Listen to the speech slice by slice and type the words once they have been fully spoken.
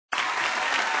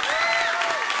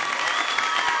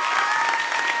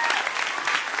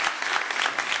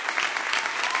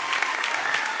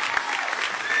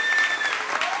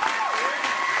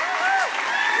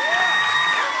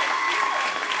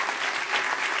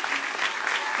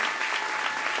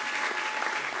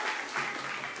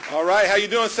All right, how you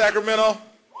doing, Sacramento?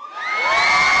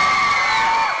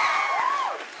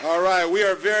 All right, we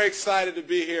are very excited to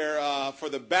be here for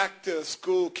the Back to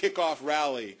School Kickoff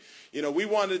Rally. You know, we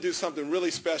wanted to do something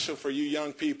really special for you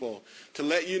young people to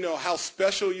let you know how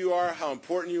special you are, how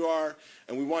important you are,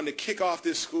 and we wanted to kick off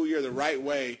this school year the right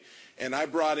way. And I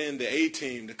brought in the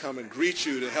A-team to come and greet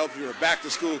you to help your Back to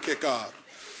School kickoff.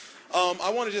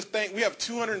 I want to just thank, we have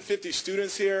 250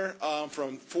 students here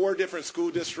from 4 different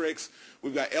school districts.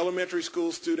 We've got elementary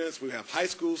school students, we have high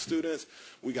school students,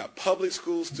 we got public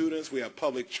school students, we have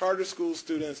public charter school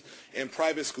students, and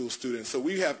private school students. So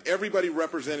we have everybody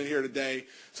represented here today,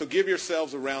 so give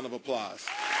yourselves a round of applause.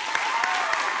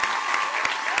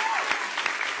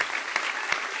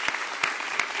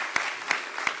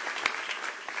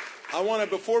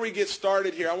 Before we get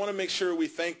started here, I want to make sure we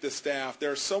thank the staff.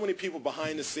 There are so many people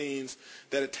behind the scenes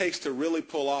that it takes to really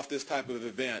pull off this type of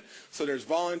event. So there's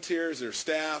volunteers, there's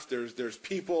staff, there's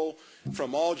people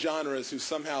from all genres who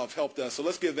somehow have helped us. So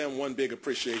let's give them one big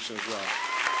appreciation as well.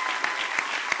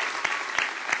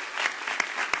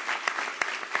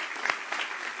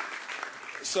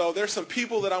 So there's some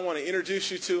people that I want to introduce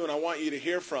you to and I want you to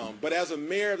hear from. But as a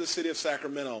mayor of the city of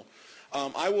Sacramento,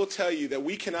 I will tell you that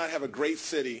we cannot have a great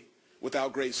city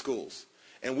without great schools.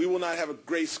 And we will not have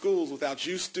great schools without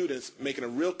you students making a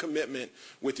real commitment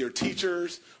with your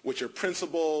teachers, with your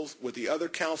principals, with the other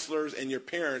counselors, and your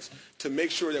parents to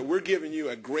make sure that we're giving you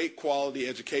a great quality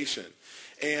education.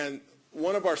 And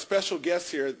one of our special guests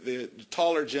here, the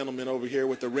taller gentleman over here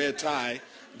with the red tie,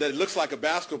 that looks like a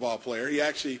basketball player. He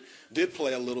actually did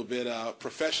play a little bit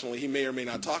professionally. He may or may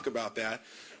not talk about that.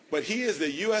 But he is the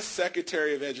U.S.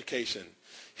 Secretary of Education.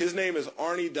 His name is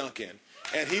Arne Duncan.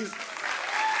 And he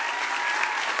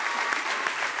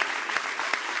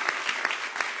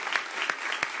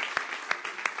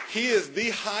is the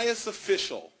highest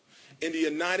official in the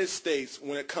United States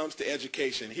when it comes to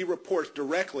education. He reports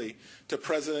directly to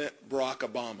President Barack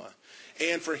Obama.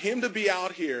 And for him to be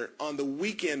out here on the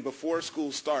weekend before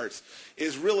school starts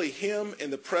is really him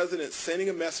and the president sending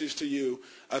a message to you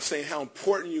of saying how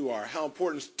important you are, how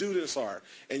important students are.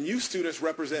 And you students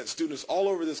represent students all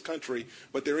over this country,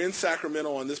 but they're in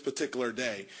Sacramento on this particular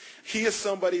day. He is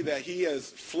somebody that he has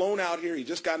flown out here. He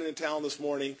just got into town this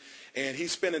morning, and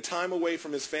he's spending time away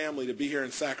from his family to be here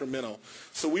in Sacramento.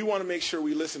 So we want to make sure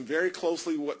we listen very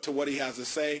closely to what he has to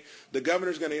say. The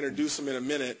governor's going to introduce him in a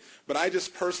minute, but I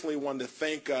just personally wanted to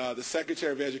thank the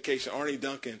Secretary of Education, Arne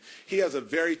Duncan. He has a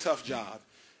very tough job.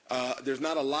 There's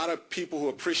not a lot of people who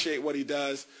appreciate what he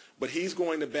does, but he's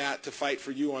going to bat to fight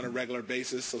for you on a regular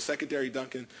basis. So Secretary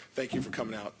Duncan, thank you for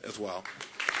coming out as well.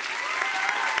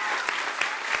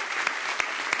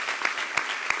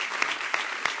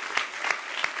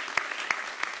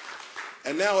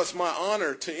 And now it's my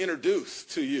honor to introduce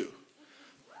to you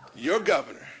your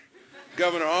governor,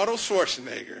 Governor Arnold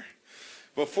Schwarzenegger.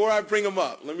 Before I bring him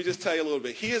up, let me just tell you a little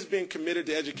bit. He has been committed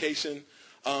to education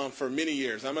for many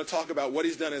years. I'm going to talk about what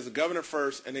he's done as a governor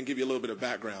first and then give you a little bit of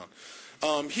background.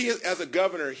 As a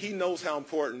governor, he knows how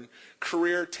important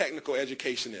career technical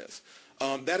education is.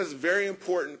 That is a very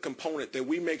important component that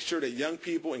we make sure that young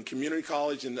people in community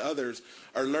college and others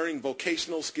are learning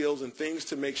vocational skills and things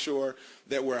to make sure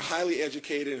that we're a highly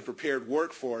educated and prepared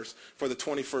workforce for the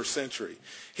 21st century.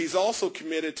 He's also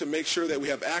committed to make sure that we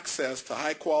have access to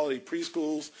high quality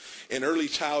preschools and early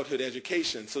childhood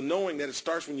education. So knowing that it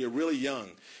starts when you're really young.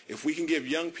 If we can give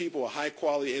young people a high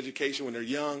quality education when they're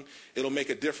young, it'll make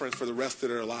a difference for the rest of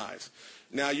their lives.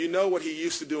 Now, you know what he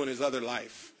used to do in his other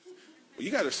life. Well,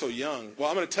 you guys are so young. Well,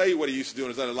 I'm going to tell you what he used to do in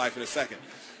his other life in a second.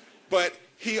 But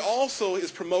he also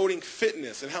is promoting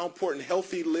fitness and how important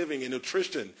healthy living and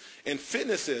nutrition and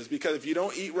fitness is, because if you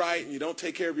don't eat right and you don't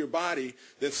take care of your body,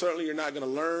 then certainly you're not going to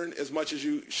learn as much as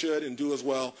you should and do as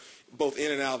well both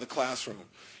in and out of the classroom.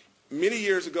 Many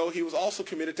years ago, he was also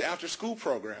committed to after-school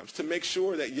programs to make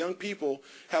sure that young people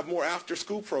have more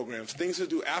after-school programs, things to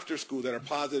do after school that are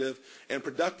positive and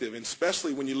productive, and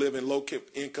especially when you live in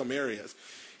low-income areas.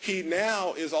 He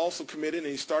now is also committed, and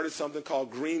he started something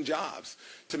called Green Jobs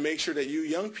to make sure that you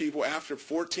young people after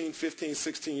 14, 15,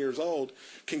 16 years old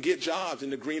can get jobs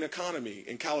in the green economy.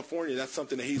 In California, that's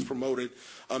something that he's promoted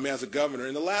as a governor.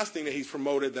 And the last thing that he's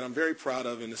promoted that I'm very proud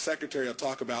of, and the Secretary I'll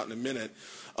talk about in a minute,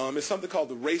 is something called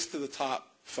the Race to the Top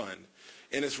Fund.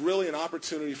 And it's really an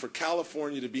opportunity for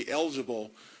California to be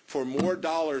eligible for more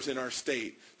dollars in our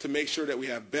state to make sure that we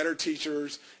have better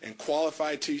teachers and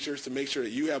qualified teachers, to make sure that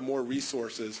you have more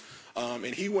resources.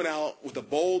 And he went out with a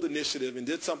bold initiative and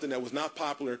did something that was not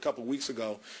popular a couple of weeks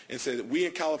ago and said that we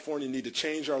in California need to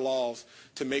change our laws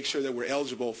to make sure that we're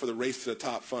eligible for the Race to the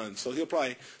Top fund. So he'll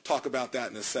probably talk about that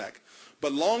in a sec.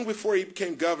 But long before he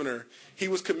became governor, he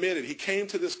was committed. He came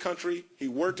to this country. He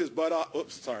worked his butt off.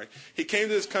 He came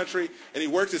to this country and he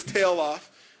worked his tail off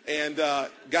and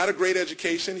got a great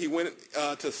education. He went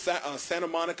to Santa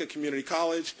Monica Community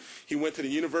College. He went to the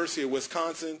University of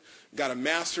Wisconsin, got a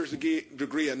master's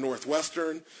degree at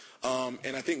Northwestern.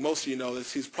 And I think most of you know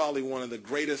this. He's probably one of the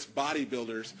greatest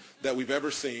bodybuilders that we've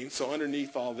ever seen. So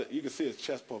underneath all that, you can see his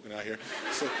chest poking out here.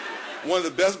 So one of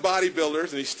the best bodybuilders,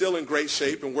 and he's still in great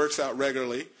shape and works out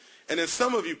regularly. And then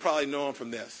some of you probably know him from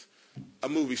this, a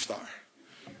movie star.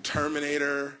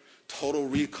 Terminator, Total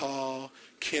Recall,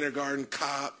 Kindergarten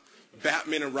Cop,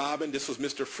 Batman and Robin. This was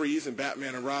Mr. Freeze in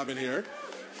Batman and Robin here.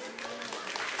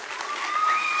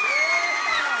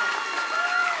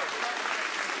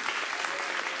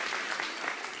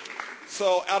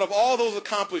 So out of all those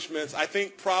accomplishments, I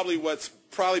think probably what's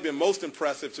been most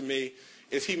impressive to me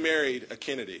is he married a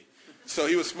Kennedy. So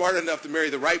he was smart enough to marry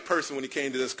the right person when he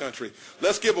came to this country.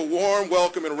 Let's give a warm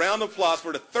welcome and a round of applause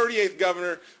for the 38th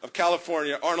governor of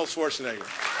California, Arnold Schwarzenegger.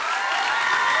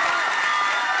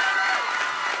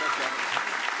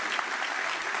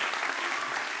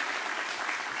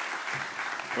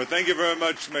 Well, thank you very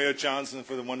much, Mayor Johnson,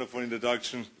 for the wonderful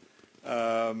introduction.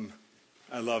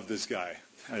 I love this guy.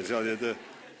 I tell you, the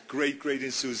great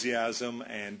enthusiasm,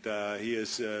 and he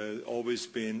has always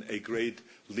been a great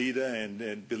leader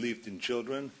and believed in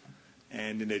children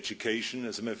and in education.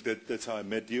 As a matter of fact, that's how I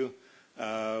met you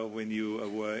when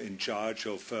you were in charge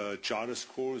of charter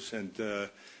schools and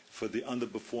for the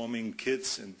underperforming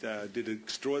kids, and did an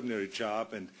extraordinary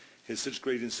job. And he has such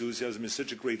great enthusiasm. He's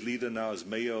such a great leader now as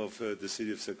mayor of the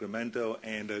city of Sacramento,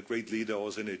 and a great leader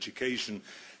also in education.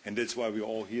 And that's why we're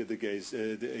all here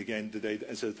again today.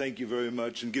 And so thank you very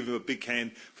much, and give him a big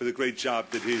hand for the great job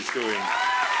that he's doing.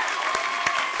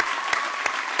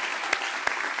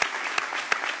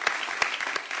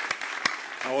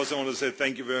 I also want to say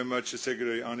thank you very much to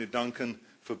Secretary Arne Duncan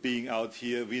for being out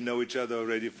here. We know each other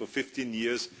already for 15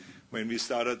 years. When we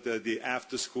started the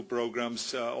after-school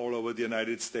programs all over the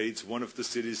United States, one of the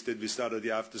cities that we started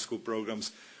the after-school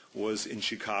programs was in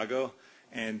Chicago.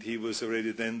 And he was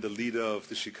already then the leader of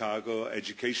the Chicago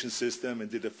education system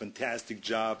and did a fantastic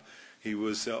job. He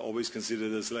was always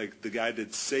considered as like the guy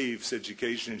that saves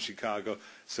education in Chicago.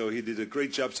 So he did a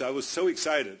great job. So I was so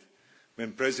excited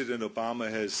when President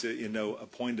Obama has,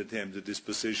 appointed him to this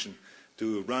position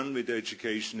to run with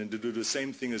education and to do the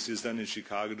same thing as he's done in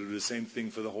Chicago, to do the same thing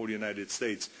for the whole United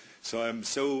States. So I'm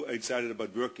so excited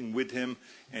about working with him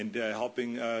and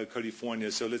helping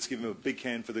California. So let's give him a big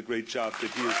hand for the great job that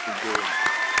he has been doing.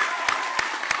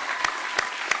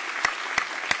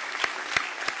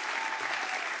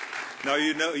 Now,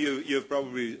 you've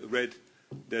probably read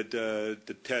that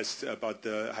the test about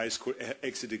the high school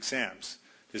exit exams.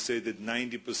 They say that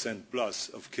 90% plus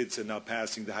of kids are now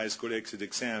passing the high school exit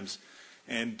exams.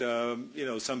 And,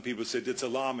 some people say that's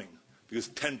alarming because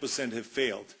 10% have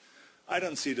failed. I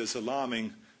don't see it as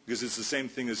alarming because it's the same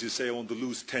thing as you say, I want to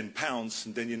lose 10 pounds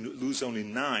and then you lose only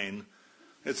 9.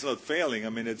 It's not failing. I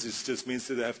mean, it just means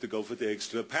that I have to go for the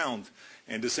extra pound.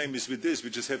 And the same is with this. We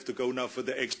just have to go now for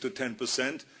the extra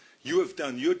 10%. You have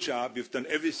done your job. You've done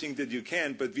everything that you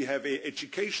can. But we have an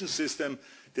education system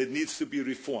that needs to be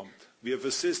reformed. We have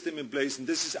a system in place, and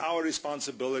this is our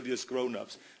responsibility as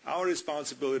grown-ups. Our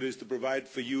responsibility is to provide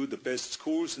for you the best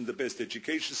schools and the best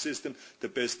education system, the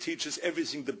best teachers,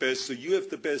 everything the best, so you have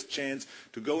the best chance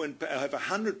to go and have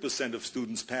 100% of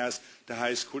students pass the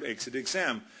high school exit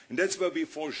exam. And that's where we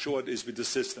fall short, is with the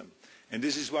system. And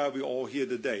this is why we're all here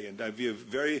today. And we are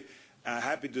very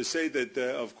happy to say that,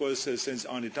 of course, since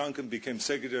Arne Duncan became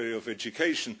Secretary of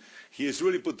Education, he has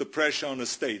really put the pressure on the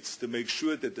states to make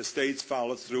sure that the states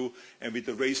follow through and with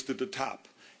the race to the top.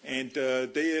 And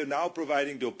they are now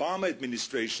providing, the Obama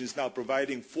administration is now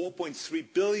providing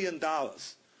 $4.3 billion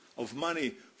of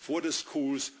money for the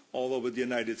schools all over the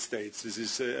United States. This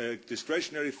is a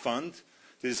discretionary fund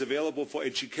that is available for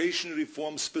education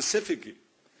reform specifically.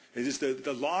 It is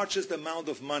the largest amount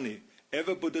of money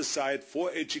ever put aside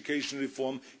for education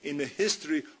reform in the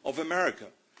history of America.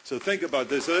 So think about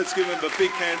this. So let's give him a big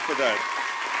hand for that.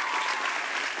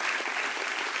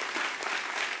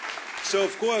 So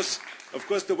of course,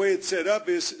 the way it's set up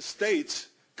is states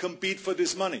compete for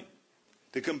this money.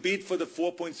 They compete for the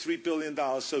 $4.3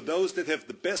 billion. So those that have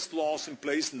the best laws in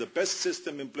place and the best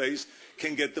system in place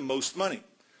can get the most money.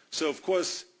 So of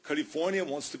course, California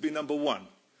wants to be number one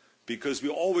because we're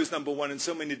always number one in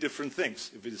so many different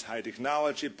things. If it is high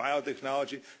technology,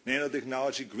 biotechnology,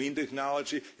 nanotechnology, green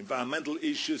technology, environmental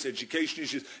issues, education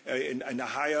issues, in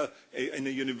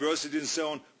the university and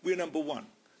so on, we're number one.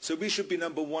 So we should be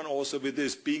number one also with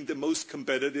this, being the most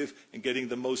competitive and getting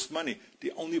the most money.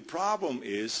 The only problem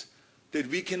is that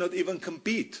we cannot even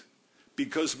compete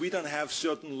because we don't have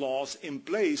certain laws in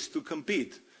place to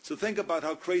compete. So think about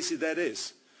how crazy that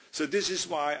is. So this is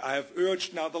why I have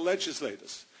urged now the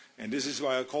legislators, and this is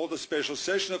why I called a special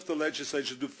session of the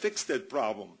legislature to fix that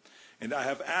problem. And I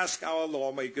have asked our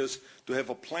lawmakers to have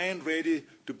a plan ready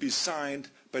to be signed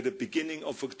by the beginning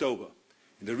of October.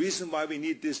 And the reason why we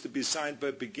need this to be signed by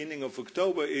the beginning of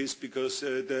October is because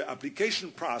the application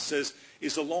process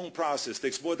is a long process,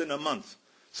 takes more than a month.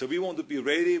 So we want to be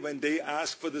ready when they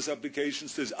ask for these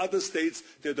applications. There's other states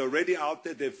that are already out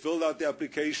there. They've filled out the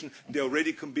application. They're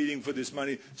already competing for this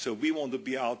money. So we want to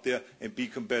be out there and be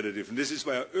competitive. And this is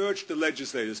why I urge the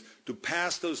legislators to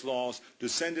pass those laws, to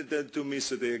send it to me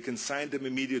so they can sign them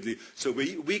immediately. So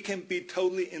we can be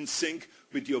totally in sync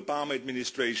with the Obama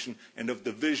administration and of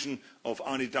the vision of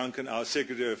Arne Duncan, our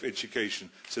Secretary of Education.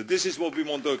 So this is what we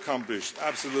want to accomplish.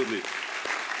 Absolutely.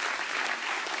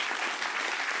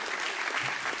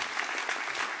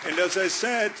 And as I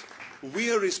said,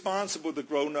 we are responsible, the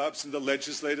grown-ups and the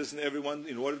legislators and everyone,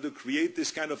 in order to create this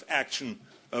kind of action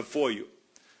for you.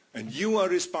 And you are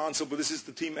responsible, this is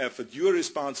the team effort, you are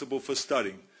responsible for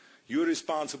studying. You are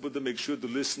responsible to make sure to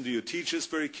listen to your teachers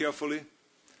very carefully,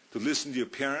 to listen to your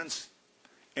parents,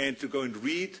 and to go and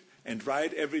read and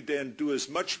write every day and do as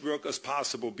much work as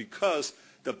possible, because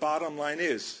the bottom line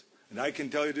is, and I can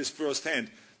tell you this firsthand,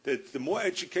 that the more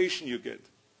education you get,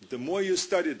 the more you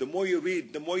study, the more you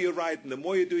read, the more you write, and the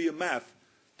more you do your math,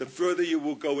 the further you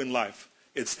will go in life.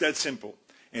 It's that simple.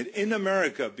 And in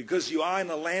America, because you are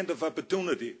in a land of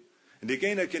opportunity, and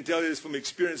again I can tell you this from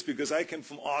experience because I came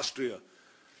from Austria.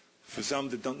 For some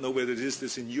that don't know where it is,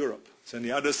 it's in Europe. It's on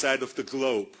the other side of the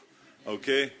globe.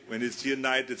 Okay? When it's here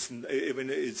night,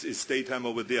 it's daytime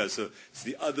over there, so it's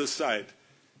the other side.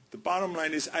 The bottom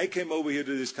line is I came over here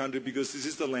to this country because this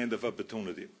is the land of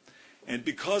opportunity. And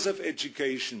because of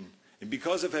education, and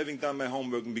because of having done my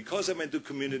homework, and because I went to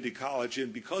community college,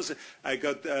 and because I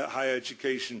got higher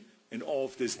education and all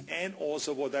of this, and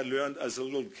also what I learned as a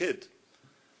little kid,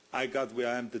 I got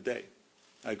where I am today.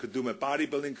 I could do my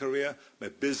bodybuilding career, my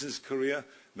business career,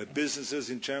 my businesses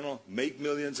in general, make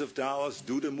millions of dollars,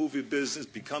 do the movie business,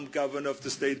 become governor of the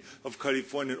state of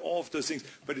California, and all of those things.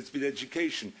 But it's with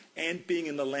education and being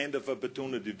in the land of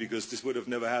opportunity, because this would have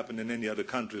never happened in any other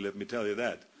country, let me tell you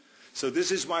that. So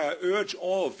this is why I urge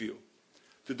all of you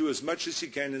to do as much as you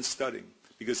can in studying,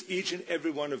 because each and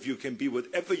every one of you can be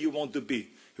whatever you want to be.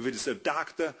 If it is a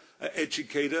doctor, an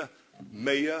educator,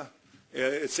 mayor,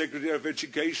 secretary of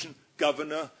education,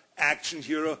 governor, action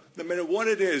hero, no matter what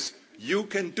it is, you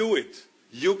can do it.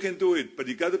 You can do it, but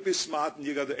you got to be smart and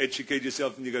you got to educate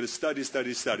yourself and you got to study,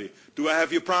 study, study. Do I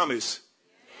have your promise?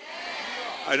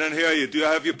 Yeah. I don't hear you. Do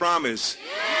I have your promise?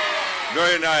 Yeah.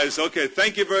 Very nice. Okay,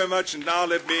 thank you very much. And now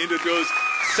let me introduce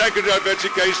Secretary of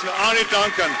Education Arne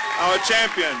Duncan, our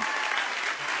champion.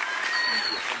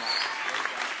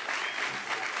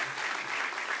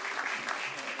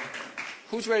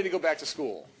 Who's ready to go back to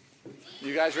school?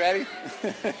 You guys ready?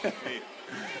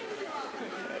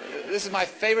 This is my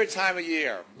favorite time of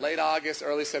year, late August,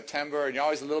 early September, and you're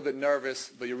always a little bit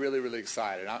nervous, but you're really, really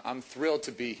excited. I'm thrilled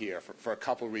to be here for a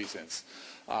couple reasons.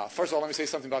 First of all, let me say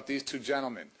something about these two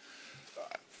gentlemen.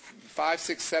 5,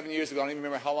 6, 7 years ago, I don't even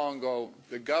remember how long ago,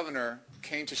 the governor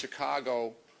came to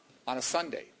Chicago on a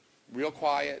Sunday, real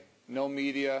quiet, no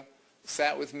media,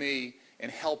 sat with me and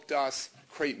helped us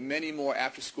create many more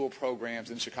after-school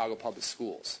programs in Chicago public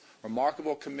schools.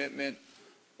 Remarkable commitment.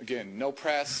 Again, no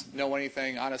press, no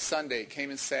anything. On a Sunday, came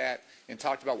and sat and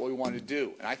talked about what we wanted to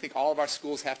do. And I think all of our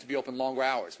schools have to be open longer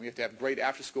hours. We have to have great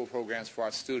after-school programs for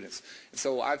our students. And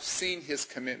so I've seen his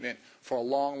commitment for a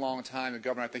long, long time. And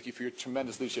Governor, I thank you for your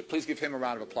tremendous leadership. Please give him a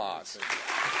round of applause.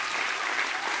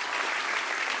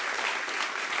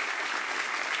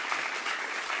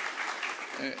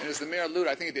 And as the mayor alluded,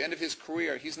 I think at the end of his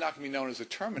career, he's not going to be known as a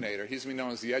Terminator. He's going to be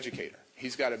known as the educator.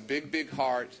 He's got a big, big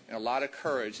heart and a lot of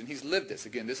courage, and he's lived this.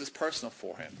 Again, this is personal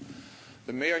for him.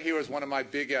 The mayor here is one of my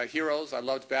big heroes. I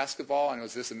loved basketball, and I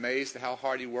was just amazed at how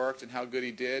hard he worked and how good he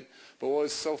did. But what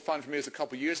was so fun for me is a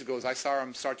couple years ago is I saw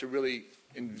him start to really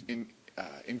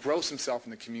engross himself in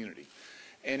the community.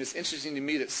 And it's interesting to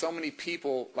me that so many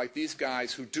people like these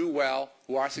guys who do well,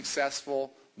 who are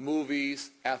successful,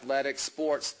 movies, athletics,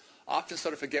 sports, often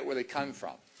sort of forget where they come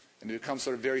from. And they become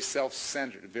sort of very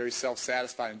self-centered, very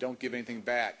self-satisfied, and don't give anything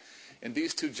back. And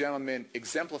these two gentlemen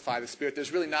exemplify the spirit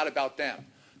that's really not about them,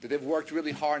 that they've worked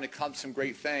really hard and accomplished some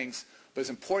great things. But as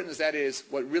important as that is,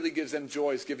 what really gives them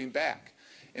joy is giving back.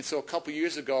 And so a couple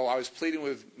years ago, I was pleading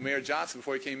with Mayor Johnson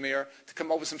before he became mayor to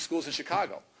come up with some schools in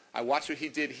Chicago. I watched what he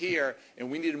did here,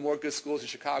 and we needed more good schools in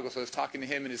Chicago, so I was talking to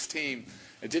him and his team.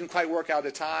 It didn't quite work out at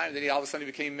the time. Then all of a sudden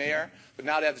he became mayor. But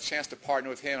now to have the chance to partner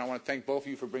with him, I want to thank both of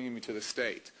you for bringing me to the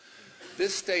state.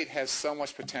 This state has so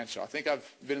much potential. I think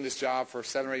I've been in this job for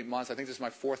 7 or 8 months. I think this is my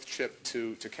 4th trip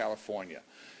to California.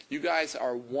 You guys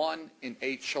are 1 in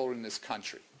 8 children in this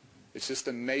country. It's just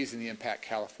amazing the impact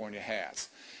California has.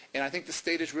 And I think the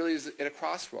state is really at a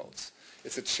crossroads.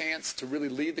 It's a chance to really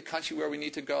lead the country where we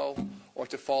need to go or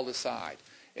to fall aside.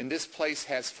 And this place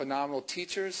has phenomenal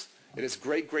teachers. It has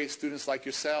great, great students like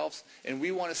yourselves. And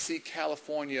we want to see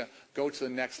California go to the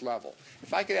next level.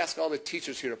 If I could ask all the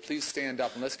teachers here to please stand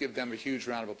up and let's give them a huge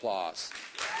round of applause.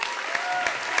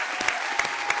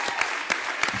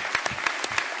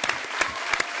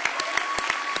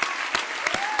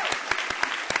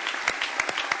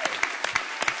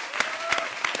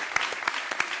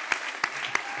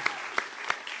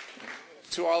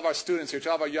 To all of our students here, to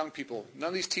all of our young people, none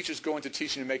of these teachers go into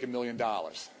teaching to make $1 million.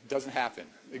 It doesn't happen.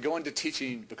 They go into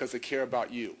teaching because they care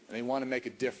about you and they want to make a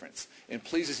difference. And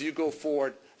please, as you go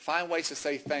forward, find ways to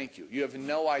say thank you. You have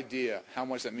no idea how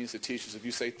much that means to teachers if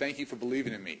you say thank you for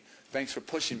believing in me, thanks for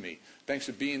pushing me, thanks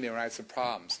for being there when I had some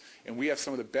problems. And we have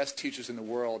some of the best teachers in the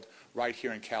world right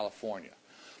here in California.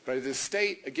 But as a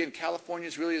state, again, California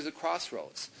really is a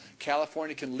crossroads.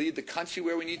 California can lead the country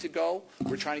where we need to go.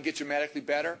 We're trying to get dramatically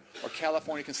better. Or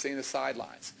California can stay in the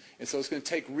sidelines. And so it's going to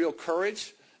take real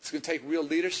courage. It's going to take real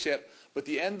leadership. But at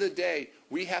the end of the day,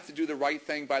 we have to do the right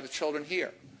thing by the children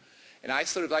here. And I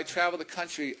travel the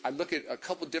country. I look at a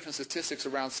couple different statistics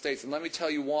around states. And let me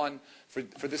tell you one for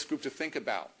this group to think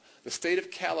about. The state of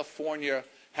California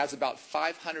has about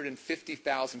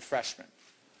 550,000 freshmen.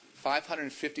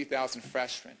 550,000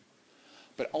 freshmen,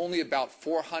 but only about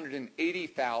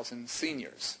 480,000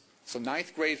 seniors. So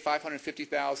 9th grade,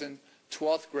 550,000,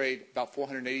 12th grade, about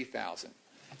 480,000.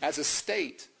 As a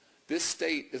state, this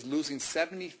state is losing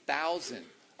 70,000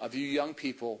 of you young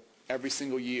people every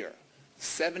single year.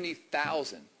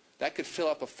 70,000. That could fill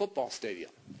up a football stadium.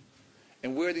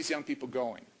 And where are these young people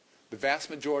going? The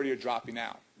vast majority are dropping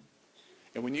out.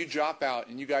 And when you drop out,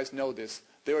 and you guys know this,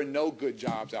 there are no good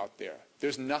jobs out there.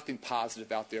 There's nothing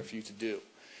positive out there for you to do.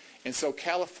 And so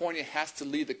California has to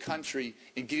lead the country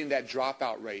in getting that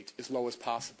dropout rate as low as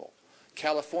possible.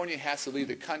 California has to lead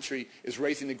the country in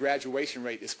raising the graduation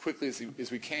rate as quickly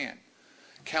as we can.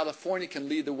 California can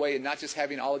lead the way in not just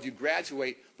having all of you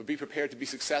graduate, but be prepared to be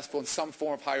successful in some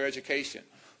form of higher education.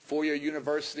 4-year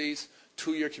universities,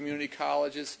 2-year community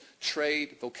colleges,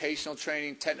 trade, vocational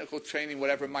training, technical training,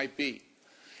 whatever it might be.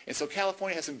 And so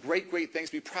California has some great, great things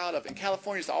to be proud of. And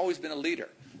California's always been a leader.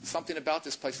 Something about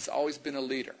this place has always been a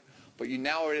leader. But you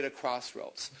now are at a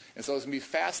crossroads. And so it's going to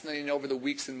be fascinating over the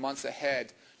weeks and months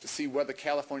ahead to see whether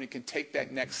California can take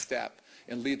that next step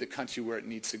and lead the country where it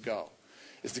needs to go.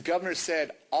 As the governor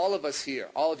said, all of us here,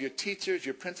 all of your teachers,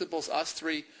 your principals, us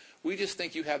three, we just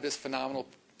think you have this phenomenal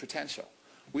potential.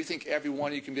 We think every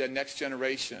one of you can be the next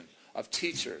generation of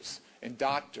teachers and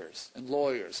doctors and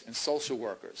lawyers and social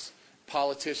workers,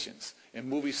 politicians and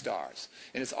movie stars.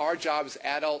 And it's our job as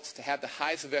adults to have the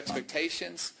highest of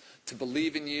expectations, to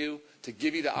believe in you, to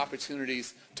give you the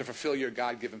opportunities to fulfill your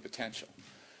God-given potential.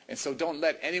 And so don't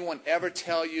let anyone ever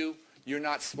tell you you're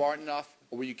not smart enough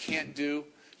or what you can't do.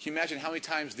 Can you imagine how many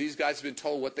times these guys have been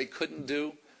told what they couldn't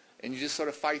do, and you just sort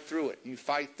of fight through it, and you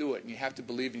fight through it, and you have to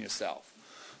believe in yourself.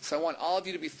 So I want all of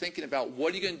you to be thinking about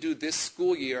what are you going to do this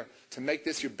school year to make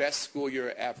this your best school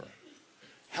year ever.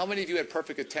 How many of you had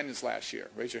perfect attendance last year?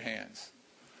 Raise your hands.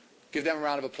 Give them a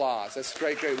round of applause. That's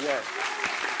great, great work.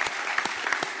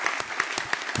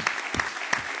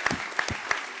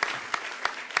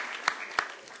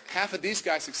 Half of these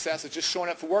guys' success is just showing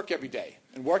up for work every day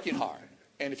and working hard.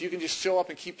 And if you can just show up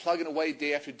and keep plugging away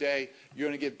day after day, you're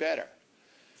going to get better.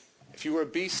 If you were a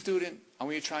B student, I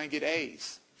want you to try and get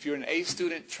A's. If you're an A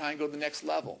student, try and go to the next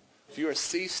level. If you're a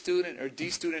C student or a D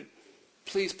student,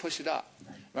 please push it up.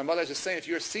 My mother was just saying, if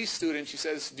you're a C student, she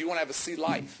says, do you want to have a C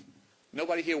life?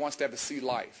 Nobody here wants to have a C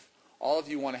life. All of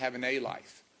you want to have an A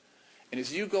life. And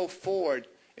as you go forward,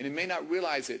 and you may not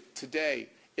realize it today,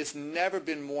 it's never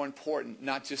been more important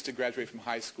not just to graduate from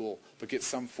high school, but get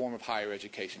some form of higher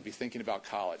education, be thinking about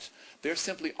college. There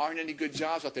simply aren't any good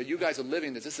jobs out there. You guys are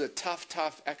living this. This is a tough,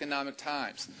 tough economic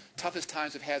times. Toughest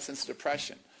times we've had since the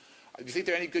Depression. Do you think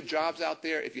there are any good jobs out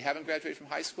there if you haven't graduated from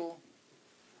high school?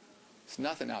 There's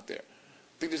nothing out there.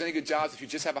 Think there's any good jobs if you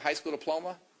just have a high school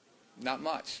diploma? Not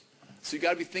much. So you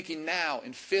got to be thinking now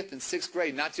in 5th and 6th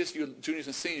grade, not just your juniors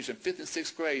and seniors, in 5th and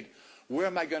 6th grade, where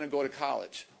am I going to go to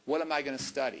college? What am I going to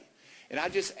study? And I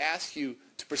just ask you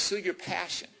to pursue your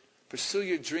passion, pursue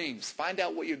your dreams, find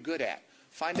out what you're good at,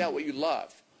 find out what you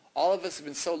love. All of us have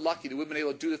been so lucky that we've been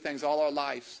able to do the things all our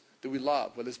lives that we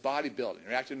love, whether it's bodybuilding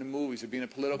or acting in movies or being a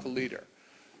political leader,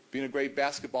 being a great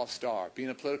basketball star, being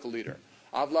a political leader.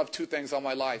 I've loved 2 things all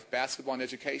my life, basketball and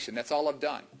education. That's all I've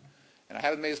done. And I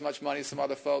haven't made as much money as some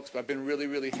other folks, but I've been really,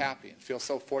 really happy and feel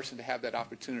so fortunate to have that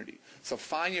opportunity. So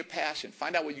find your passion.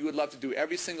 Find out what you would love to do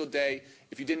every single day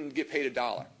if you didn't get paid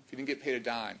 $1, if you didn't get paid a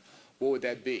dime. What would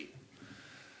that be?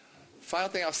 Final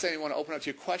thing I'll say, and I want to open up to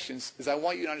your questions, is I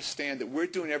want you to understand that we're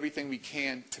doing everything we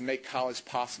can to make college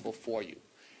possible for you.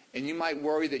 And you might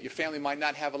worry that your family might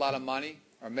not have a lot of money,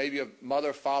 or maybe a mother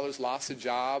or father's lost a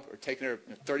job or taken a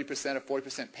 30% or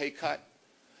 40% pay cut.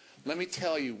 Let me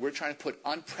tell you, we're trying to put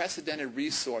unprecedented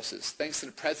resources, thanks to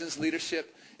the President's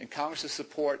leadership and Congress's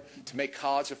support, to make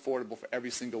college affordable for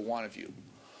every single one of you.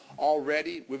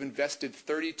 Already, we've invested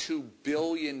 $32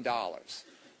 billion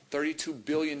to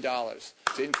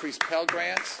increase Pell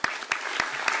Grants,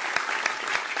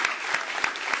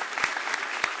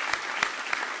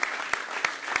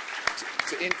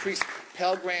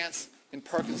 and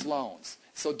Perkins loans.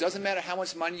 So it doesn't matter how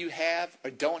much money you have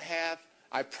or don't have.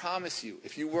 I promise you,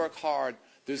 if you work hard,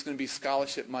 there's going to be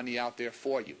scholarship money out there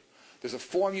for you. There's a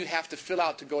form you have to fill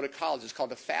out to go to college. It's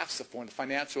called the FAFSA form, the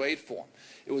financial aid form.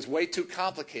 It was way too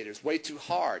complicated. It was way too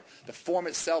hard. The form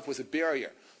itself was a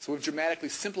barrier. So we've dramatically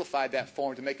simplified that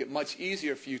form to make it much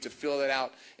easier for you to fill it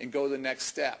out and go to the next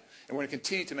step. And we're going to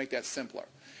continue to make that simpler.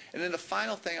 And then the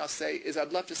final thing I'll say is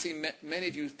I'd love to see many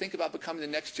of you think about becoming the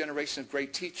next generation of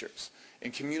great teachers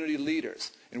and community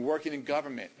leaders and working in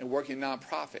government and working in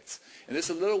nonprofits. And this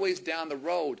is a little ways down the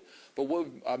road, but what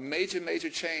a major, major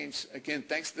change, again,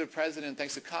 thanks to the President,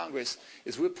 thanks to Congress,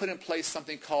 is we've put in place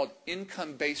something called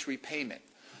income-based repayment.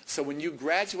 So when you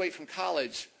graduate from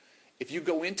college, if you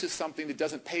go into something that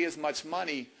doesn't pay as much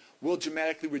money, we'll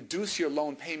dramatically reduce your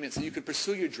loan payments so you can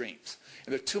pursue your dreams.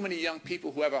 And there are too many young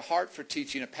people who have a heart for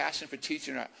teaching, a passion for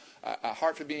teaching, a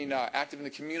heart for being active in the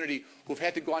community, who've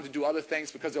had to go on to do other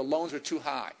things because their loans were too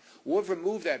high. We've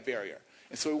removed that barrier.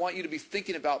 And so we want you to be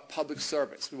thinking about public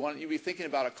service. We want you to be thinking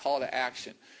about a call to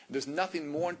action. And there's nothing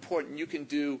more important you can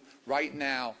do right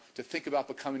now to think about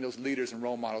becoming those leaders and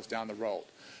role models down the road.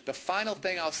 The final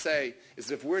thing I'll say is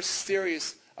that if we're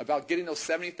serious about getting those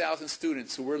 70,000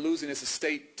 students who we're losing as a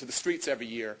state to the streets every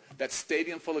year, that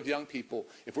stadium full of young people,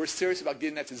 if we're serious about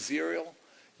getting that to zero,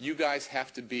 you guys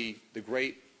have to be the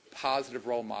great positive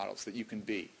role models that you can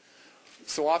be.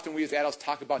 So often we as adults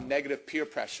talk about negative peer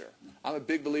pressure. I'm a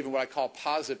big believer in what I call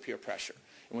positive peer pressure.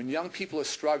 And when young people are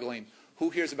struggling, who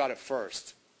hears about it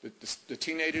first? The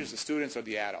teenagers, the students, or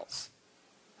the adults?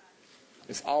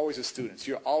 It's always the students.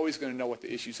 You're always going to know what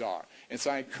the issues are. And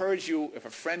so I encourage you, if a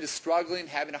friend is struggling,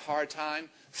 having a hard time,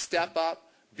 step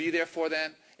up, be there for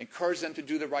them, encourage them to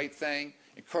do the right thing,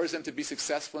 encourage them to be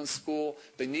successful in school.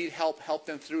 If they need help, help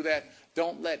them through that.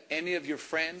 Don't let any of your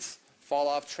friends fall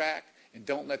off track, and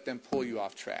don't let them pull you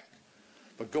off track.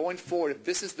 But going forward, if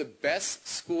this is the best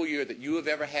school year that you have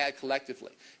ever had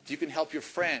collectively, if you can help your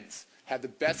friends have the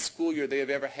best school year they have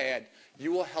ever had,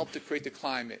 you will help to create the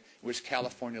climate in which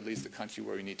California leads the country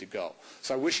where we need to go.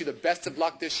 So I wish you the best of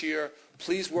luck this year.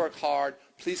 Please work hard.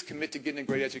 Please commit to getting a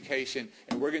great education.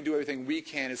 And we're going to do everything we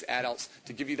can as adults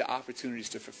to give you the opportunities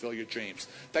to fulfill your dreams.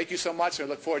 Thank you so much, and I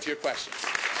look forward to your questions.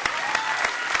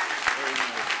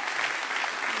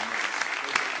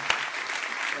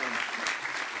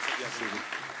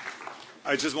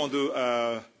 I just want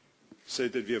to say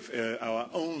that we have our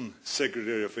own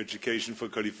Secretary of Education for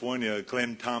California,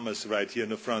 Glenn Thomas, right here in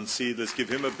the front seat. Let's give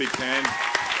him a big hand.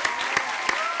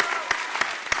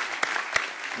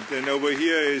 And then over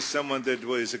here is someone that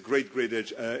was a great, great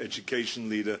education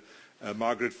leader,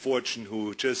 Margaret Fortune,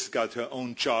 who just got her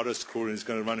own charter school and is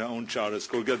going to run her own charter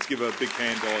school. Let's give her a big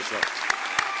hand also.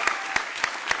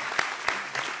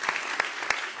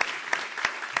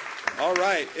 All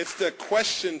right, it's the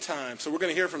question time. So we're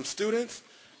going to hear from students.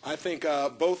 I think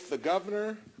both the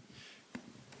governor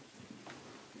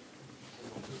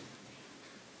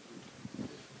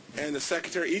and the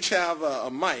secretary each have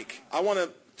a mic. I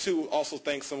want to also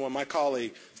thank someone, my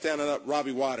colleague, standing up,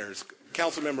 Robbie Waters,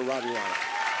 Councilmember Robbie Waters.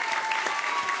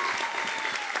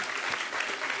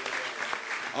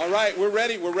 All right, we're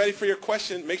ready. We're ready for your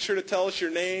question. Make sure to tell us your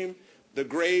name, the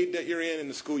grade that you're in, and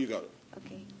the school you go to.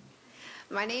 Okay.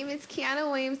 My name is Kiana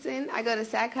Williamson. I go to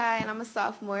Sac High, and I'm a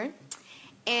sophomore.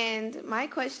 And my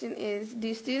question is,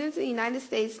 do students in the United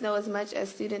States know as much as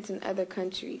students in other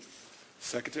countries?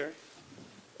 Secretary?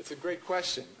 It's a great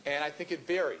question, and I think it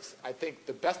varies. I think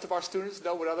the best of our students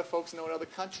know what other folks know in other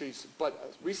countries, but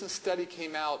a recent study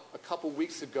came out a couple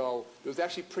weeks ago. It was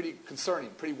actually pretty concerning,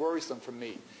 pretty worrisome for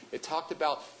me. It talked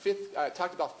about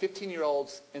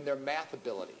 15-year-olds and their math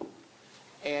ability.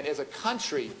 And as a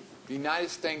country, the United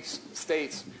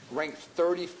States ranked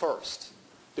 31st.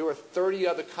 There were 30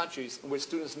 other countries in which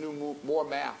students knew more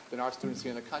math than our students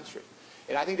here in the country.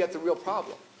 And I think that's a real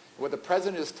problem. What the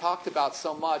President has talked about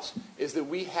so much is that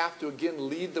we have to, again,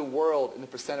 lead the world in the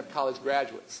percent of college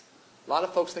graduates. A lot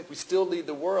of folks think we still lead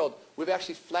the world. We've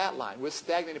actually flatlined. We're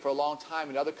stagnated for a long time,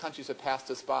 and other countries have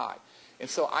passed us by. And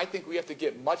so I think we have to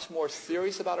get much more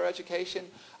serious about our education.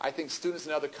 I think students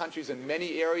in other countries in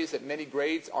many areas at many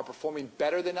grades are performing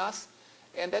better than us.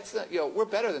 And that's, we're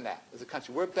better than that as a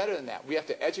country. We're better than that. We have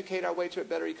to educate our way to a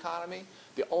better economy.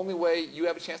 The only way you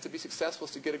have a chance to be successful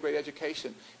is to get a great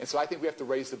education. And so I think we have to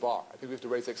raise the bar. I think we have to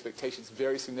raise expectations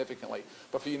very significantly.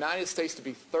 But for the United States to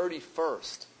be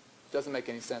 31st doesn't make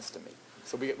any sense to me.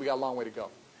 So we got a long way to go.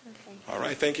 Okay. All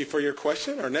right, thank you for your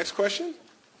question. Our next question?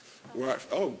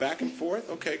 Back and forth.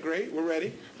 Okay, great. We're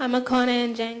ready. I'm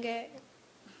Akona Njenge.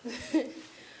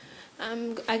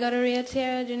 I go to Rio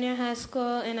Tierra Junior High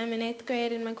School, and I'm in 8th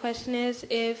grade, and my question is,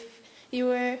 if you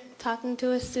were talking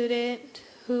to a student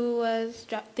who was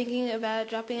thinking about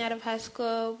dropping out of high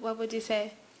school, what would you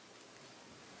say?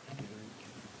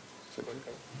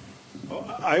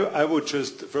 I would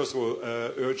just, first of all,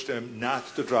 urge them not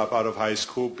to drop out of high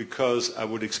school, because I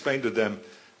would explain to them,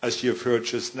 as you've heard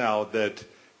just now, that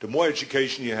the more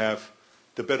education you have,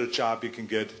 the better job you can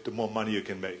get, the more money you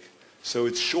can make. So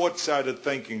it's short-sighted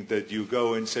thinking that you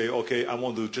go and say, okay, I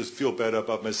want to just feel better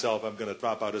about myself. I'm going to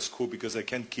drop out of school because I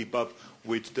can't keep up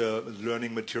with the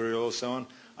learning material and so on.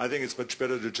 I think it's much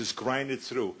better to just grind it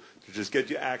through, to just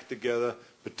get your act together,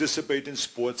 participate in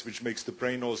sports, which makes the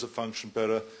brain also function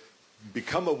better,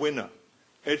 become a winner,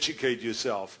 educate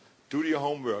yourself, do your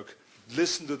homework,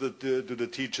 listen to the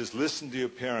teachers, listen to your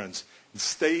parents, and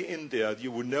stay in there. You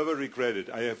will never regret it.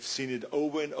 I have seen it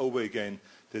over and over again,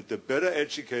 that the better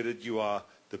educated you are,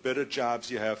 the better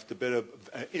jobs you have, the better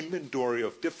inventory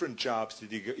of different jobs that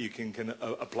you can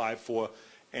apply for.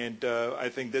 And I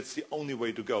think that's the only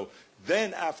way to go.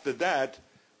 Then after that,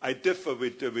 I differ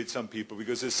with some people,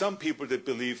 because there's some people that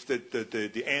believe that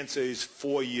the answer is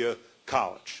 4-year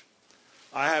college.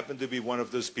 I happen to be one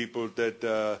of those people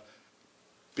that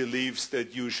believes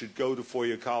that you should go to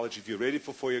 4-year college if you're ready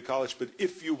for 4-year college. But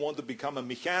if you want to become a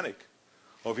mechanic,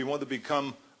 or if you want to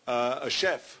become a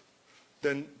chef,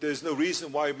 then there's no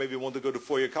reason why you maybe want to go to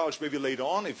 4-year college. Maybe later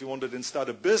on, if you want to then start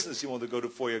a business, you want to go to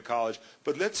 4-year college.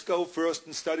 But let's go first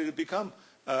and study to become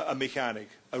a mechanic,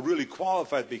 a really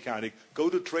qualified mechanic. Go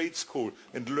to trade school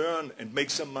and learn and make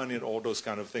some money and all those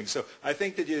kind of things. So I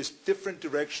think that there's different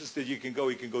directions that you can go.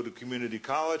 You can go to community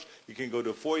college, you can go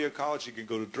to 4-year college, you can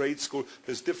go to trade school.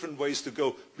 There's different ways to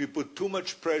go. We put too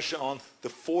much pressure on the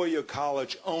 4-year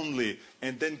college only,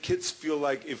 and then kids feel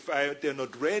like if they're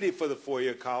not ready for the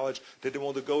 4-year college, that they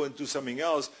want to go and do something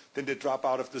else, then they drop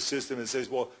out of the system and says,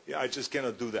 well, yeah, I just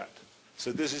cannot do that.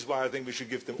 So this is why I think we should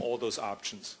give them all those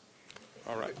options.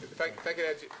 All right. If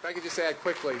I could just add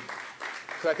quickly,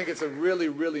 because I think it's a really,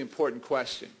 really important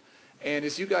question. And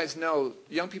as you guys know,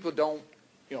 young people don't,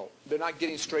 they're not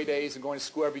getting straight A's and going to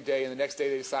school every day, and the next day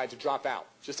they decide to drop out.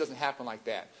 It just doesn't happen like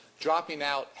that. Dropping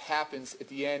out happens at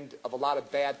the end of a lot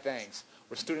of bad things,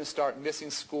 where students start missing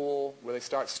school, where they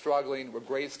start struggling, where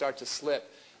grades start to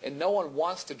slip, and no one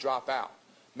wants to drop out.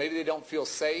 Maybe they don't feel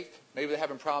safe. Maybe they're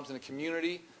having problems in the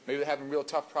community. Maybe they're having real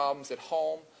tough problems at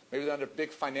home. Maybe they're under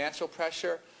big financial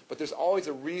pressure, but there's always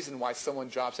a reason why someone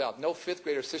drops out. No 5th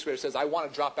grader or 6th grader says, I want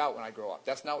to drop out when I grow up.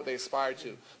 That's not what they aspire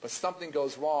to. But something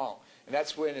goes wrong, and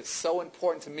that's when it's so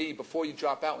important to me, before you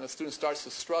drop out, when a student starts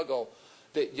to struggle,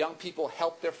 that young people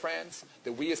help their friends,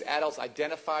 that we as adults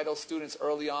identify those students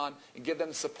early on and give them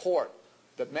the support,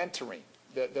 the mentoring,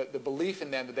 the belief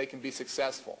in them that they can be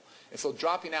successful. And so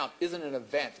dropping out isn't an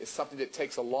event. It's something that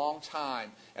takes a long time.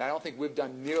 And I don't think we've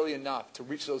done nearly enough to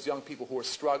reach those young people who are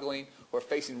struggling, who are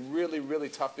facing really, really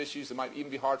tough issues that might even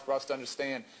be hard for us to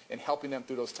understand, and helping them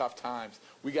through those tough times.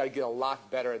 We've got to get a lot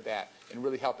better at that and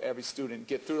really help every student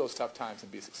get through those tough times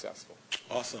and be successful.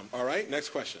 Awesome. All right, next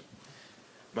question.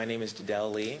 My name is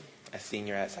Jadelle Lee, a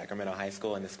senior at Sacramento High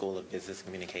School in the School of Business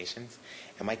Communications.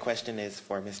 And my question is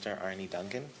for Mr. Arne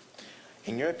Duncan.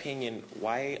 In your opinion,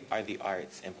 why are the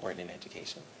arts important in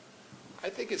education? I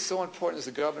think it's so important, as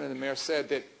the governor and the mayor said,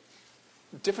 that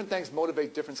different things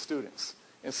motivate different students.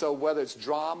 And so whether it's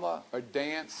drama or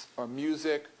dance or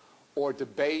music or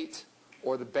debate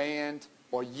or the band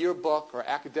or yearbook or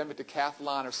academic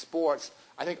decathlon or sports,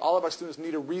 I think all of our students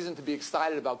need a reason to be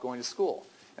excited about going to school.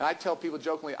 And And I tell people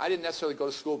jokingly, I didn't necessarily go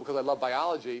to school because I love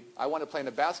biology. I wanted to play in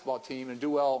a basketball team and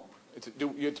do well.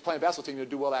 You have to play in a basketball team to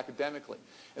do well academically.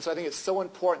 And so I think it's so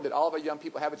important that all of our young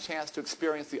people have a chance to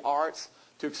experience the arts,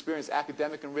 to experience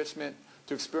academic enrichment,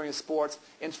 to experience sports,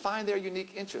 and find their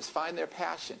unique interests, find their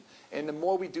passion. And the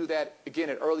more we do that,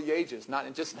 again, at early ages,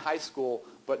 not just in high school,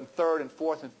 but in 3rd and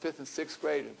 4th and 5th and 6th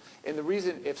grade. And the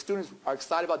reason, if students are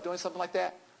excited about doing something like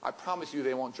that, I promise you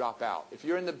they won't drop out. If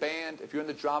you're in the band, if you're in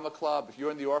the drama club, if you're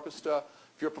in the orchestra,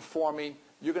 if you're performing,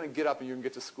 you're going to get up and you're going to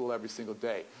get to school every single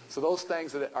day. So those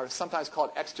things that are sometimes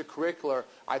called extracurricular,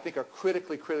 I think are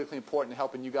critically, critically important in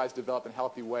helping you guys develop in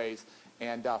healthy ways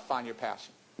and find your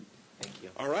passion. Thank you.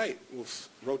 All right. We'll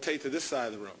rotate to this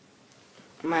side of the room.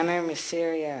 My name is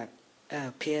Siri at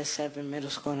PS7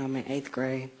 Middle School, and I'm in 8th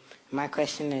grade. My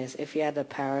question is, if you had the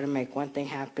power to make one thing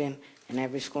happen in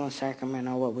every school in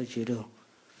Sacramento, what would you do?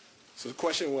 So the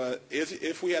question was,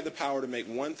 if we had the power to make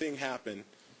one thing happen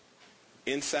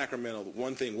in Sacramento,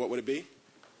 one thing, what would it be?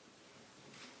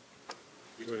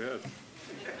 Go ahead.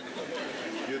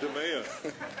 You're the mayor.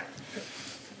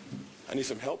 I need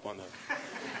some help on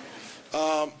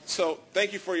that. So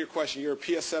thank you for your question. You're a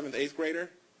PS7th, 8th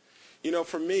grader. You know,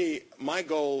 for me, my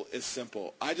goal is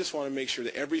simple. I just want to make sure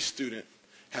that every student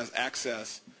has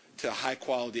access to a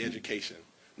high-quality education,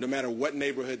 no matter what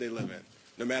neighborhood they live in,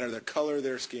 no matter the color of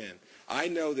their skin. I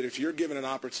know that if you're given an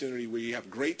opportunity where you have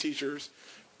great teachers,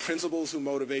 principals who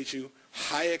motivate you,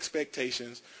 high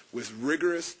expectations, with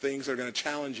rigorous things that are going to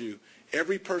challenge you,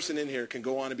 every person in here can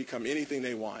go on and become anything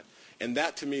they want. And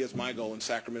that, to me, is my goal in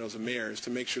Sacramento as a mayor, is to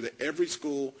make sure that every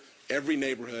school, every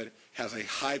neighborhood has a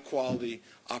high-quality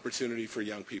opportunity for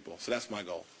young people. So that's my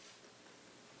goal.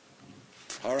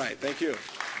 All right. Thank you.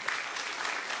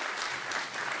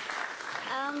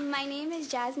 My name is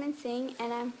Jasmine Singh,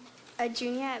 and I'm a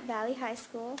junior at Valley High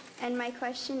School. And my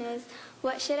question is,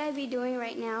 what should I be doing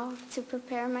right now to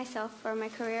prepare myself for my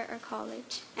career or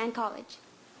college?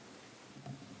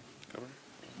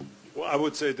 Well, I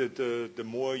would say that the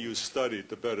more you study,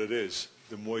 the better it is,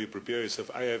 the more you prepare yourself.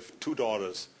 I have 2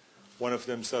 daughters. One of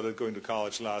them started going to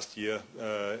college last year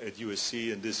at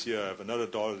USC, and this year I have another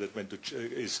daughter that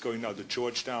is going now to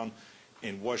Georgetown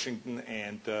in Washington.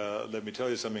 And let me tell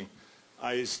you something,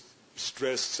 I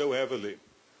stressed so heavily,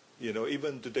 you know,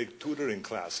 even to take tutoring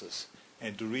classes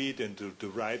and to read and to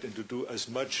write and to do as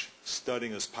much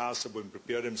studying as possible and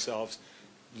prepare themselves.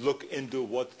 Look into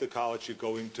what the college you're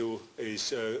going to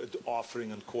is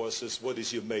offering on courses, what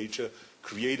is your major,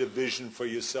 create a vision for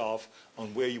yourself on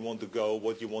where you want to go,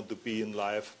 what you want to be in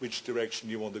life, which direction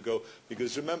you want to go.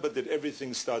 Because remember that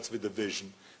everything starts with a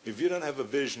vision. If you don't have a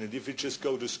vision, and if you just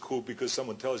go to school because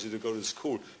someone tells you to go to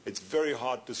school, it's very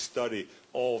hard to study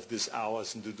all of these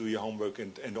hours and to do your homework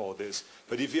and all this.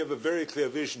 But if you have a very clear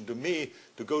vision, to me,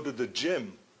 to go to the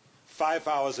gym 5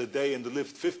 hours a day and to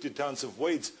lift 50 tons of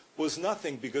weights was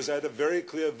nothing, because I had a very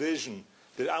clear vision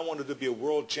that I wanted to be a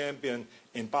world champion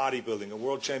in bodybuilding, a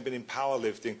world champion in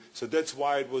powerlifting. So that's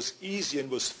why it was easy and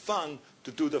was fun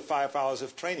to do the 5 hours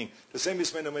of training. The same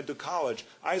as when I went to college.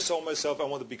 I saw myself, I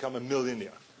want to become a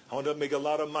millionaire. I want to make a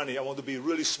lot of money. I want to be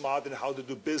really smart in how to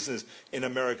do business in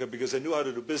America, because I knew how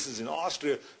to do business in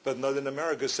Austria, but not in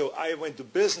America. So I went to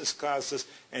business classes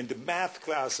and the math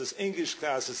classes, English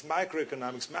classes,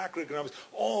 microeconomics, macroeconomics,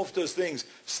 all of those things.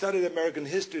 Studied American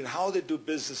history and how they do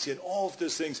business here and all of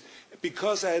those things,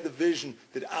 because I had a vision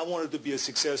that I wanted to be a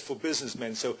successful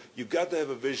businessman. So you've got to have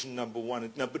a vision, number one.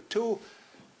 And number two,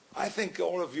 I think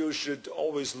all of you should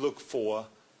always look for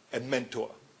a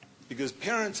mentor, because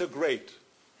parents are great.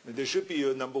 They should be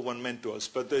your number one mentors,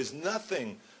 but there's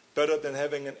nothing better than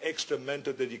having an extra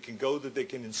mentor that you can go to, that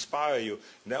can inspire you.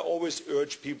 And I always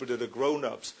urge people that are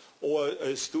grown-ups or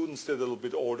students that are a little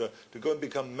bit older to go and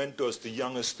become mentors to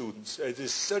younger students. It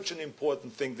is such an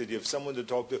important thing that you have someone to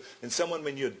talk to, and someone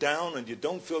when you're down and you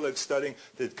don't feel like studying,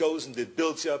 that goes and that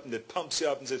builds you up and that pumps you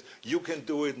up and says, you can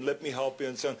do it and let me help you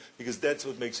and so on, because that's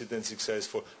what makes you then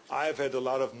successful. I've had a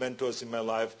lot of mentors in my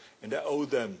life, and I owe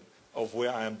them of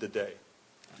where I am today.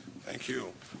 Thank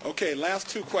you. Okay, last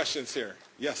 2 questions here.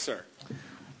 Yes, sir.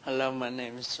 Hello, my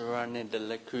name is Arne de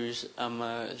la Cruz. I'm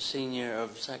a senior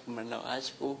of Sacramento High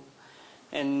School.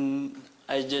 And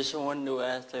I just want to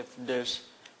ask if there's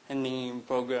any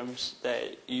programs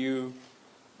that you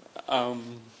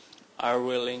are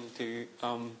willing to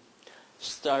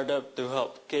start up to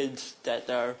help kids that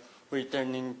are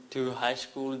returning to high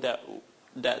school that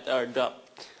are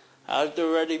dropped out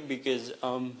already, because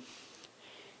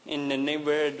in the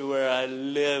neighborhood where I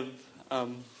live,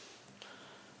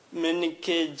 many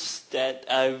kids that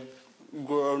I've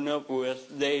grown up with,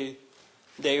 they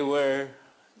were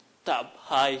top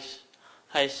high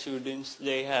high students,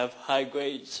 they have high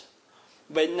grades.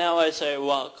 But now as I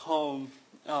walk home,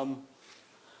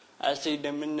 I see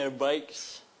them in their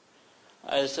bikes.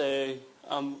 I say,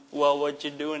 well, what you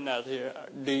doing out here?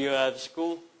 Do you have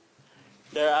school?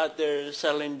 They're out there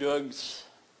selling drugs.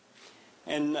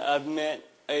 And I've met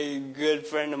a good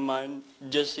friend of mine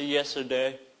just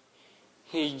yesterday.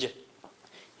 He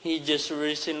just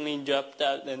recently dropped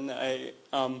out, and I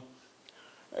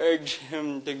urged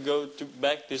him to go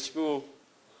back to school.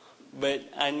 But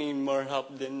I need more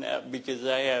help than that because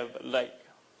I have like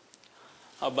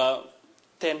about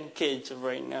 10 kids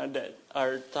right now that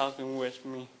are talking with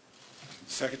me.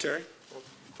 Secretary? Well,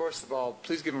 first of all,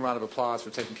 please give him a round of applause for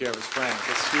taking care of his friends.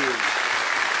 That's huge.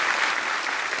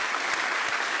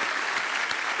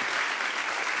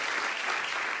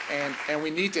 And we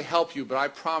need to help you, but I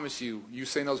promise you, you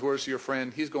saying those words to your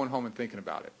friend, he's going home and thinking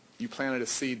about it. You planted a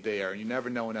seed there, and you never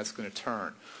know when that's going to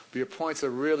turn. But your point's a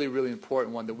really, really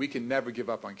important one that we can never give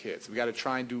up on kids. We got to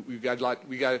try and do. We got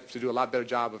to do a lot better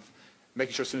job of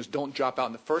making sure students don't drop out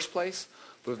in the first place.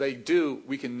 But if they do,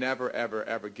 we can never, ever,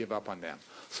 ever give up on them.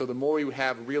 So the more we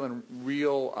have real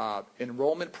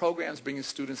enrollment programs bringing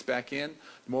students back in,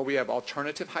 the more we have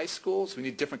alternative high schools. We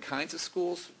need different kinds of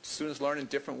schools. Students learn in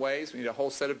different ways. We need a whole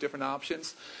set of different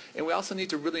options. And we also need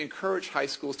to really encourage high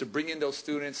schools to bring in those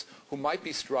students who might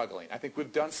be struggling. I think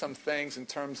we've done some things in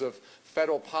terms of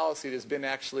federal policy that has been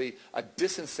actually a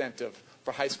disincentive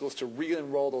for high schools to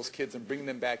re-enroll those kids and bring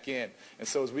them back in. And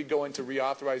so as we go into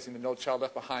reauthorizing the No Child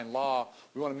Left Behind law,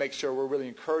 we want to make sure we're really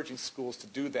encouraging schools to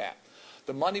do that.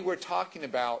 The money we're talking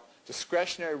about,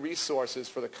 discretionary resources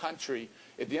for the country,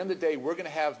 at the end of the day, we're going to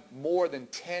have more than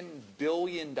 $10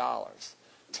 billion.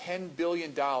 $10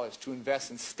 billion to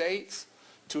invest in states,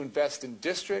 to invest in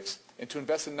districts, and to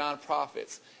invest in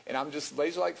nonprofits. And I'm just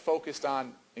laser-like focused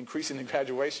on increasing the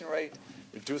graduation rate,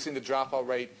 reducing the dropout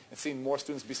rate, and seeing more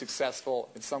students be successful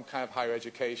in some kind of higher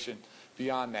education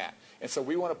beyond that. And so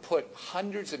we want to put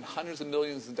hundreds and hundreds of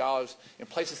millions of dollars in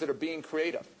places that are being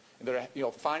creative and that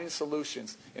are finding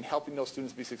solutions and helping those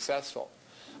students be successful.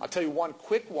 I'll tell you one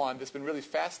quick one that's been really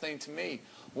fascinating to me.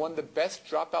 One of the best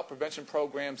dropout prevention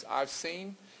programs I've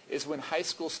seen is when high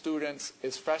school students,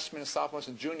 as freshmen and sophomores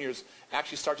and juniors,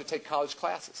 actually start to take college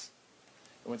classes.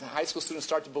 And when the high school students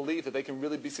start to believe that they can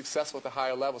really be successful at the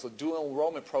higher levels, so dual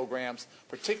enrollment programs,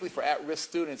 particularly for at-risk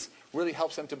students, really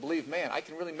helps them to believe, man, I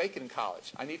can really make it in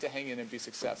college. I need to hang in and be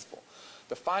successful.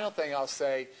 The final thing I'll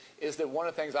say is that one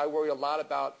of the things I worry a lot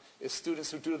about is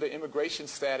students who, due to their immigration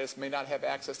status, may not have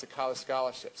access to college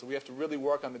scholarships. So we have to really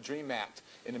work on the DREAM Act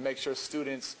and to make sure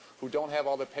students who don't have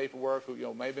all their paperwork,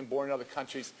 who may have been born in other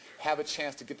countries, have a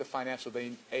chance to get the financial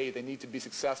aid they need to be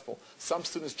successful. Some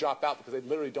students drop out because they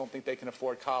literally don't think they can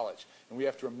afford college, and we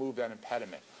have to remove that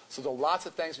impediment. So there are lots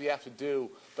of things we have to do,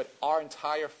 but our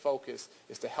entire focus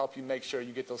is to help you make sure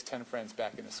you get those 10 friends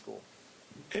back into school.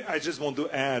 I just want to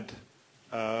add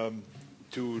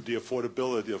to the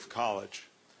affordability of college,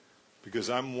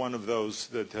 because I'm one of those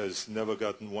that has never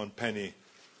gotten one penny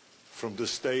from the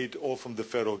state or from the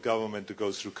federal government to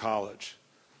go through college.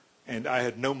 And I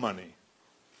had no money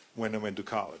when I went to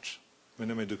college, when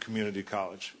I went to community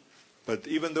college. But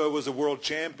even though I was a world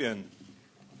champion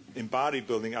in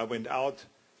bodybuilding, I went out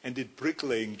and did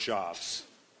bricklaying jobs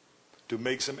to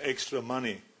make some extra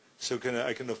money so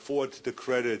I can afford the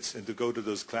credits and to go to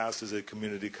those classes at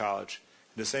community college.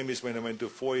 And the same is when I went to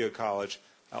four-year college,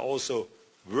 I also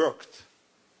worked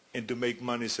and to make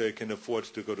money so I can afford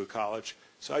to go to college.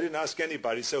 So I didn't ask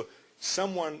anybody. So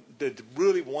someone that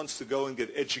really wants to go and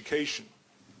get education,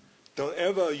 don't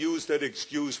ever use that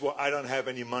excuse, well, I don't have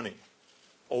any money,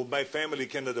 or my family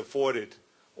cannot afford it,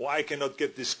 or I cannot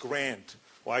get this grant,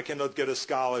 or I cannot get a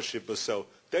scholarship or so.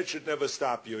 That should never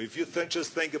stop you. If you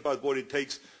just think about what it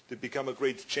takes to become a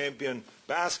great champion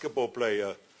basketball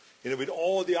player, with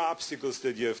all the obstacles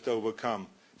that you have to overcome,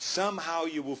 somehow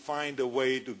you will find a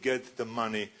way to get the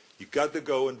money. You got to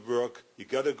go and work. You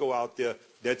got to go out there.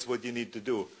 That's what you need to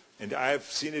do. And I've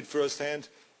seen it firsthand.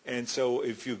 And so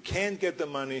if you can't get the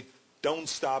money, don't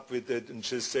stop with it and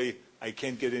just say, I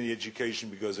can't get any education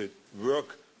because I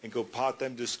work and go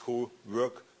part-time to school,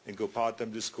 work and go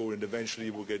part-time to school, and eventually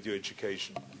you will get your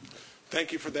education.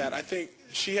 Thank you for that. I think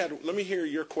let me hear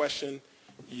your question,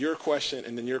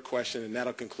 and then your question, and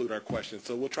that'll conclude our questions.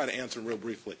 So we'll try to answer them real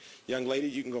briefly. Young lady,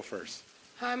 you can go first.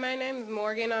 Hi, my name is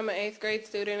Morgan. I'm an 8th grade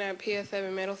student at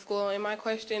PS7 Middle School, and my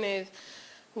question is,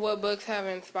 what books have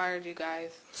inspired you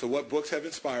guys? So what books have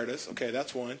inspired us? Okay,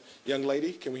 that's one. Young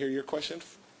lady, can we hear your question?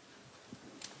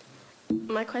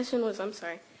 My question was,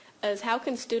 is how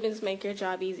can students make your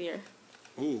job easier?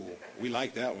 Ooh, we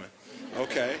like that one.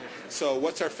 Okay. So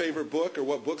what's our favorite book, or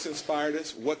what books inspired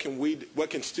us? What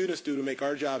can students do to make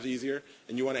our jobs easier?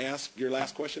 And you want to ask your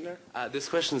last question there? This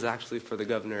question is actually for the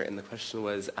governor, and the question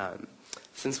was,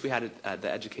 since we had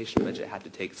the education budget had to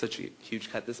take such a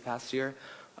huge cut this past year,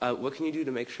 what can you do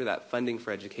to make sure that funding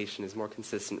for education is more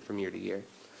consistent from year to year?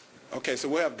 Okay, so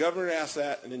we'll have Governor ask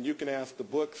that, and then you can ask the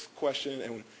books question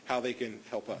and how they can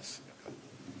help us.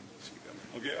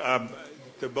 Okay,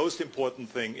 the most important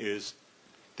thing is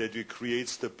that we create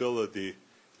stability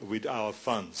with our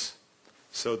funds,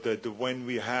 so that when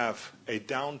we have a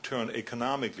downturn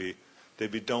economically,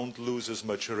 that we don't lose as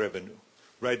much revenue.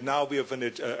 Right now we have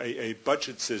a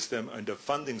budget system and a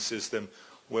funding system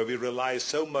where we rely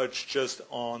so much just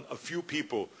on a few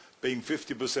people paying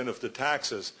 50% of the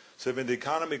taxes. So when the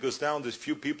economy goes down, there's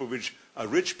few people which are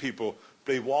rich people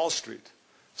play Wall Street.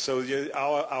 So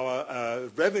our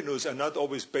revenues are not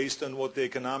always based on what the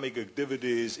economic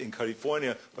activity is in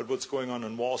California, but what's going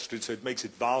on Wall Street, so it makes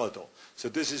it volatile. So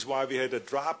this is why we had a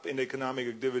drop in economic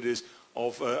activities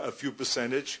of a few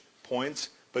percentage points,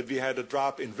 but we had a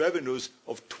drop in revenues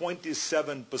of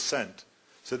 27%.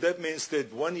 So that means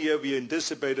that one year we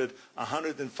anticipated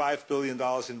 $105 billion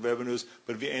in revenues,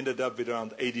 but we ended up with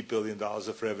around $80 billion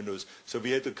of revenues. So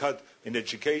we had to cut in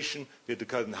education, we had to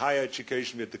cut in higher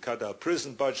education, we had to cut our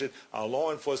prison budget, our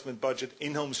law enforcement budget,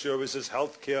 in-home services,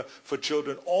 health care for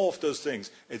children, all of those things.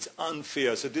 It's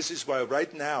unfair. So this is why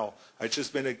right now, I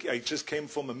just came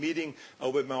from a meeting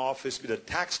over at my office with a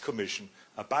tax commission,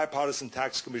 a bipartisan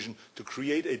tax commission, to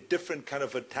create a different kind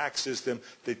of a tax system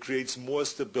that creates more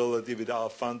stability with our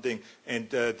funding, and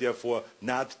therefore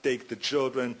not take the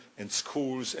children and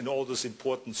schools and all those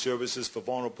important services for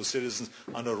vulnerable citizens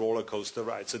on a roller coaster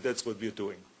ride. So that's what we're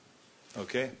doing.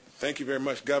 Okay? Thank you very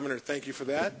much, Governor. Thank you for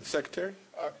that. Secretary?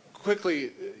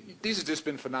 Quickly, these have just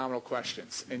been phenomenal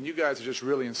questions, and you guys are just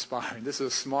really inspiring. This is a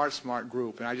smart, smart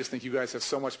group, and I just think you guys have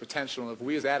so much potential, and if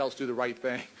we as adults do the right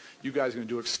thing, you guys are going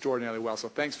to do extraordinarily well. So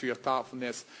thanks for your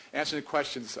thoughtfulness. Answering the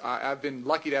questions, I've been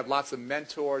lucky to have lots of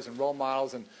mentors and role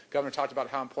models, and Governor talked about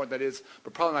how important that is,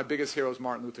 but probably my biggest hero is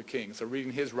Martin Luther King. So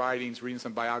reading his writings, reading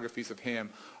some biographies of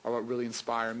him are what really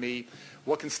inspire me.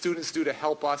 What can students do to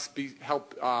help us, which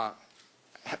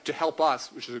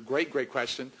is a great, great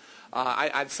question.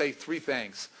 I'd say three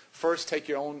things. First, take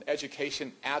your own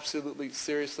education absolutely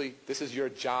seriously. This is your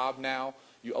job now.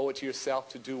 You owe it to yourself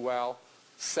to do well.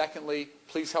 Secondly,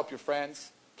 please help your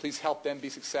friends. Please help them be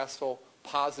successful.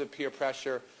 Positive peer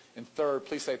pressure. And third,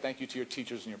 please say thank you to your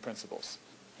teachers and your principals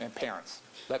and parents.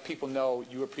 Let people know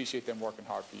you appreciate them working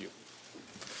hard for you.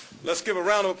 Let's give a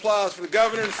round of applause for the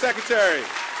Governor and the Secretary.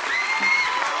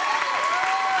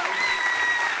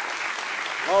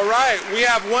 All right, we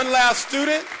have one last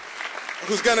student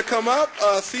who's going to come up.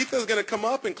 Sita is going to come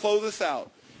up and close us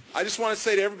out. I just want to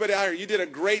say to everybody out here, you did a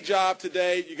great job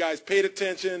today. You guys paid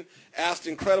attention, asked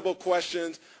incredible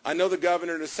questions. I know the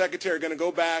Governor and the Secretary are going to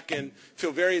go back and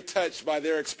feel very touched by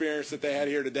their experience that they had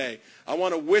here today. I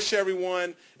want to wish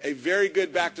everyone a very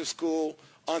good back to school.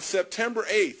 On September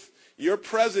 8th, your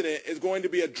president is going to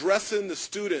be addressing the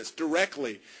students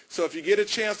directly. So if you get a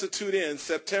chance to tune in,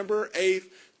 September 8th,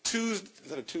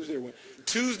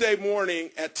 Tuesday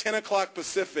morning at 10 o'clock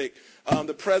Pacific,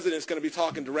 the president is going to be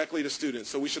talking directly to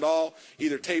students. So we should all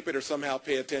either tape it or somehow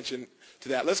pay attention to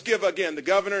that. Let's give, again, the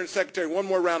Governor and Secretary one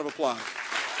more round of applause.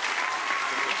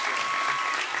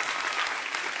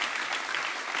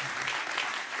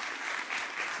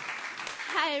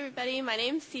 Hi, everybody. My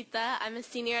name's Sita. I'm a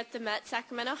senior at the Met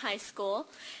Sacramento High School.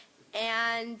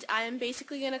 And I'm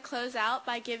basically going to close out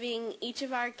by giving each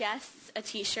of our guests a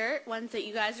t-shirt, ones that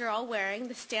you guys are all wearing,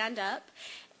 the Stand Up,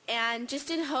 and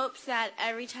just in hopes that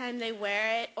every time they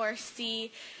wear it or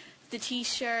see the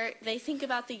t-shirt, they think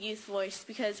about the youth voice,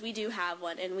 because we do have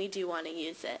one and we do want to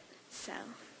use it. So.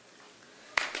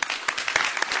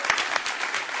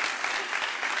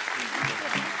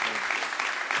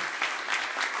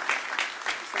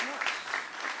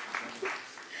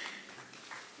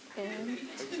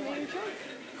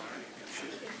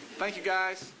 Thank you,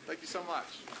 guys. Thank you so much.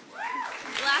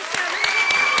 Last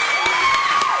time.